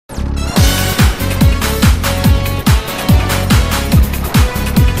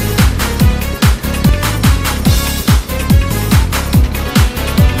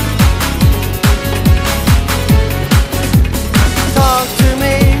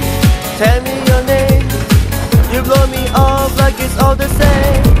all the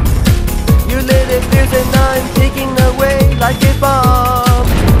same. You lit it fierce and I'm ticking away like a bomb.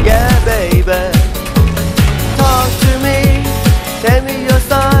 Yeah, baby, talk to me, tell me your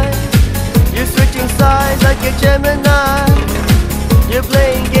sign. You're switching sides like a Gemini. You're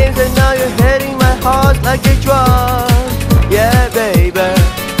playing games and now you're hitting my heart like a drum. Yeah, baby,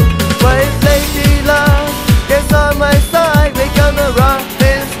 wait, lady love, gets on my side. We're gonna rock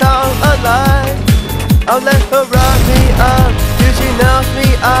this town alive. I'll let her rock me up till she knocks me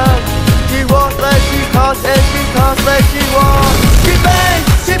out. She walks like she talks and she talks like she walks. She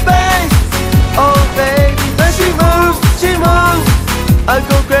bangs, oh baby. When she moves, I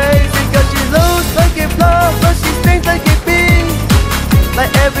go crazy cause she looks like a flower, but she stings like a bee.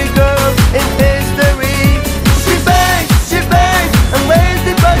 Like every girl in history. She bangs, and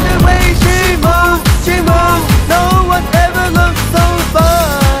wasted by the way she moves. No one ever looks so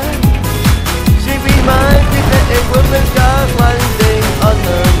fine. She reminds me that a woman's got one thing on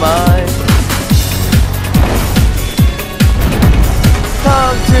her mind.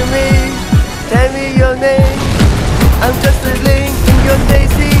 Talk to me, tell me your name. I'm just a link in your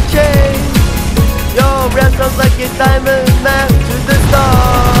daisy chain. Your breath sounds like a diamond map to the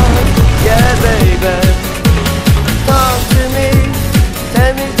stars. Yeah, baby, talk to me,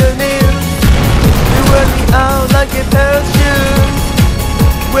 tell me the news. You wear me out like a pair of shoes.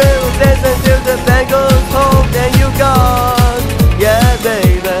 We'll dance until the band goes home, then you gone. Yeah,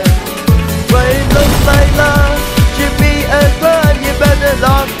 baby, but it looks like love should be a crime. You better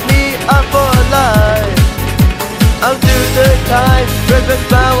lock me up for life. I'll do the time with a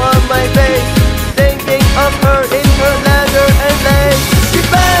smile on my face, thinking of her in her leather and lace.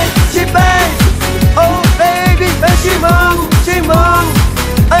 She bangs, oh baby, when she moves,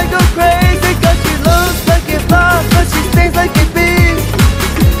 I go crazy cause she looks like a flower, but she stings like a bee.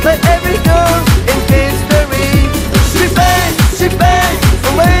 Like every girl in history. She bangs,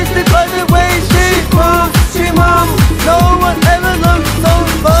 I'm wasted by the way she moves. No one ever looks so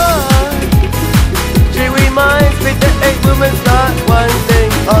fine. She reminds me that a woman's got one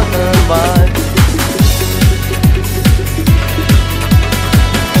thing on her mind.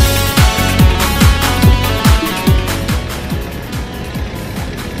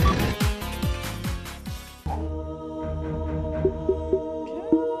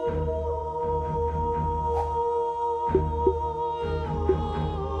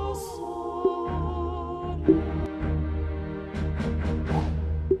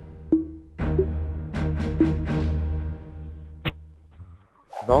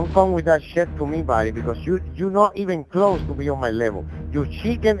 Don't come with that shit to me, buddy, because you're not even close to be on my level. You're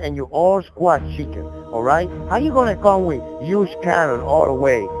chicken and you all squat chicken, alright? How you gonna come with huge cannon all the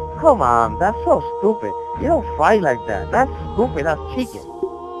way? Come on, that's so stupid. You don't fight like that. That's stupid, that's chicken.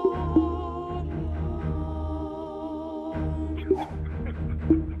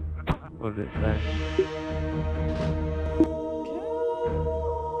 What did it say?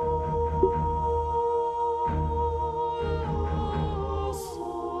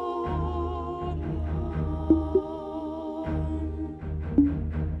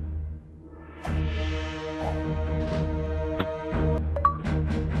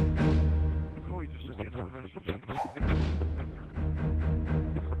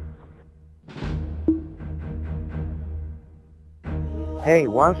 Hey,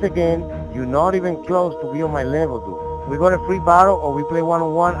 once again, you're not even close to be on my level, dude. We got a free battle or we play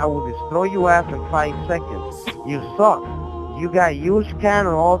one-on-one, I will destroy your ass in 5 seconds. You suck. You got huge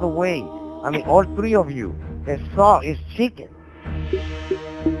cannon all the way. I mean, all 3 of you. It's salt, it's chicken.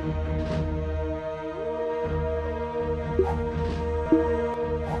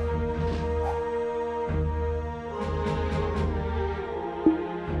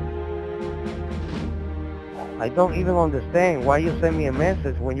 I don't even understand why you send me a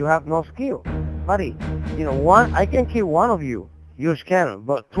message when you have no skill. Buddy, you know, I can kill one of you, use cannon,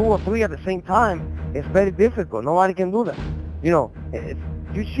 but 2 or 3 at the same time, it's very difficult. Nobody can do that. You know,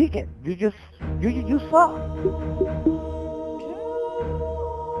 you chicken. You suck.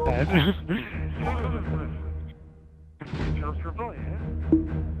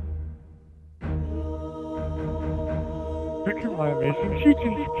 Look at my amazing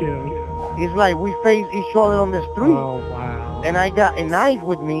shooting skills. It's like we face each other on the street. Oh, wow. And I got a knife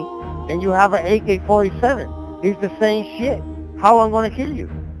with me, and you have an AK-47. It's the same shit. How I'm gonna kill you?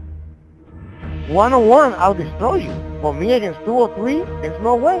 One-on-one, I'll destroy you. But me against 2 or 3, there's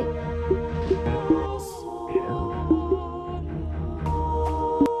no way.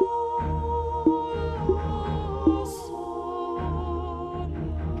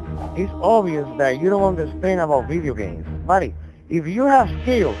 It's obvious that you don't understand about video games. Buddy, if you have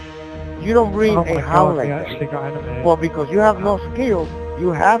skill, You don't bring Oh a my hound god, like we that. actually got anime. Well, because you have no skill,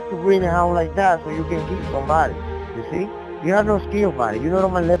 you have to bring a hound like that so you can kill somebody. You see? You have no skill, buddy. You know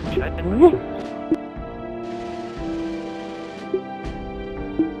what I'm